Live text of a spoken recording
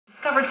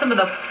Covered some of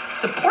the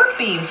support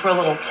beams were a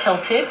little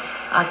tilted.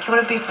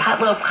 Community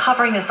Pat Loeb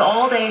covering this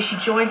all day. She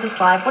joins us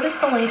live. What is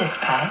the latest,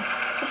 Pat?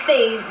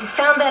 They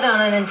found that on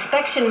an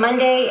inspection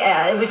Monday.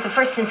 It was the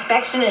first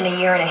inspection in a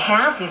year and a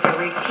half. These are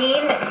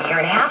routine. A year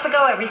and a half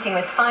ago, everything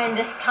was fine.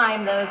 This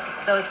time,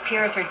 those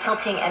piers are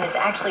tilting, and it's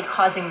actually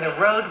causing the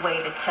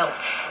roadway to tilt.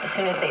 As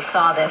soon as they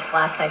saw this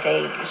last night,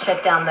 they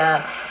shut down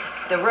the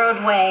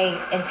roadway,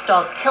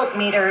 installed tilt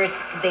meters.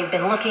 They've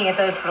been looking at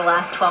those for the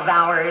last 12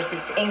 hours.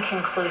 It's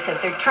inconclusive.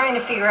 They're trying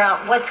to figure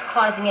out what's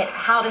causing it,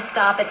 how to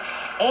stop it,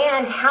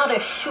 and how to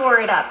shore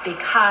it up,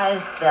 because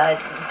the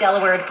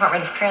Delaware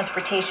Department of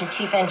Transportation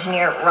Chief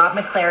Engineer Rob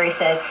McClary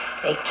says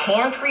they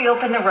can't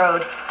reopen the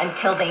road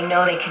until they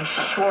know they can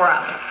shore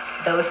up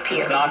those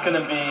piers. It's not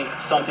going to be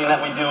something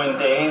that we do in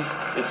days.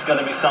 It's going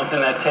to be something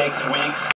that takes weeks.